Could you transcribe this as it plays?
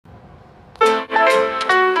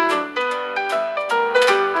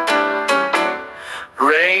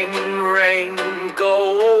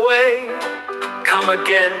Come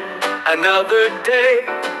again, another day.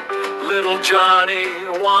 Little Johnny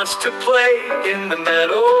wants to play in the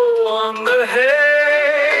meadow on the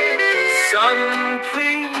hay. Sun,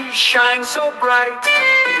 please shine so bright,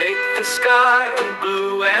 make the sky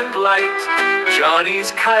blue and light.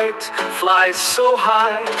 Johnny's kite flies so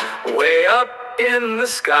high, way up in the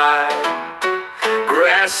sky.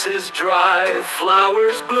 Grass is dry,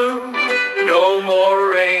 flowers bloom, no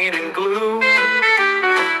more rain and gloom.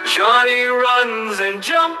 Johnny runs and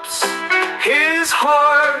jumps, his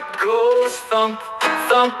heart goes thump,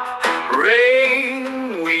 thump.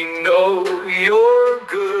 Rain, we know you're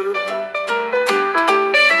good.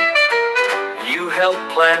 You help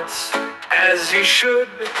plants as you should,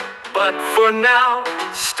 but for now,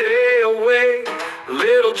 stay away.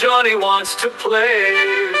 Little Johnny wants to play.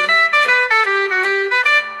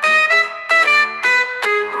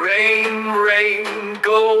 Rain, rain,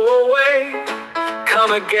 go away.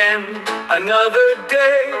 Come again, another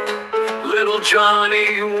day. Little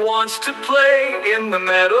Johnny wants to play in the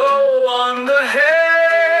meadow on the hay.